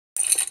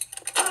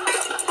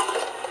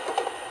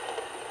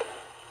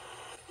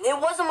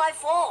wasn't my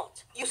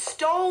fault. You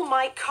stole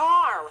my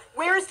car.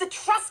 Where is the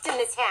trust in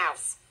this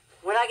house?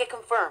 When I get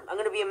confirmed, I'm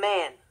gonna be a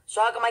man.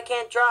 So how come I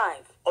can't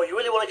drive? Oh, you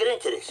really want to get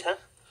into this, huh?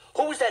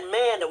 Who was that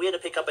man that we had to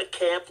pick up at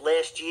camp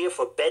last year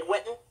for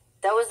bedwetting?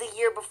 That was the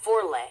year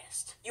before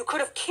last. You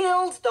could have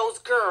killed those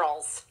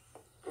girls.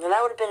 Now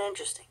that would have been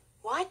interesting.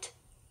 What?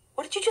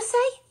 What did you just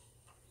say?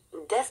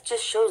 Death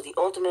just shows the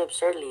ultimate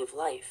absurdity of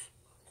life.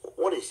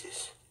 What is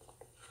this?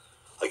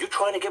 Are you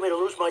trying to get me to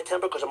lose my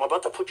temper because I'm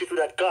about to put you through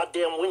that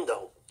goddamn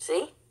window?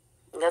 See?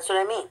 That's what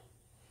I mean.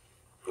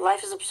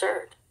 Life is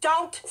absurd.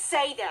 Don't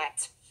say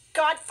that.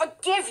 God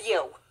forgive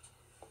you.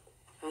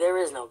 There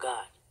is no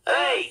God.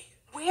 Hey!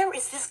 Where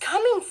is this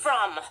coming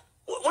from?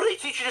 What do they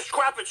teach you this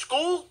crap at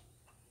school?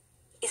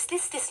 Is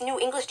this new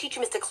English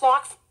teacher, Mr.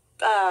 Clark?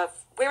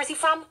 Where is he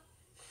from?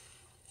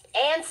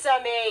 Answer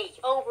me.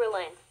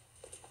 Oberlin.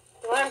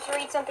 You want him to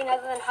read something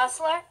other than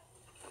Hustler?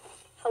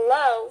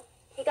 Hello?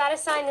 He got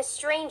assigned The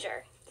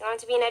Stranger. You want him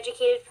to be an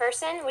educated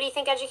person? What do you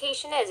think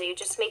education is? Or you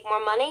just make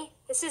more money?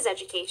 This is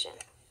education.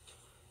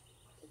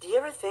 Do you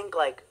ever think,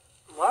 like,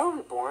 why were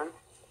we born?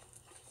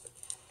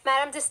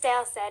 Madame de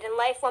Stael said, in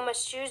life one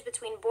must choose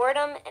between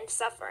boredom and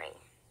suffering.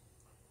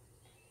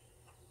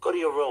 Go to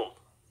your room.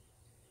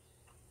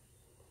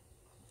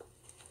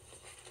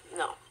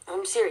 No,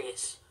 I'm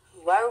serious.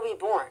 Why were we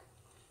born?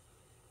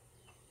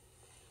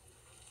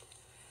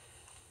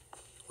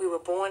 We were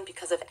born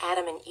because of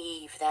Adam and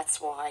Eve, that's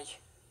why.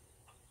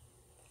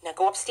 Now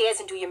go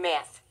upstairs and do your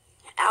math.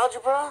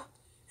 Algebra?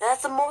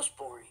 That's the most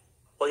boring.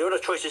 Well, your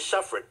other choice is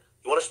suffering.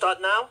 You want to start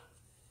now?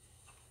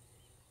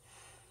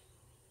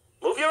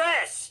 Move your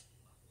ass!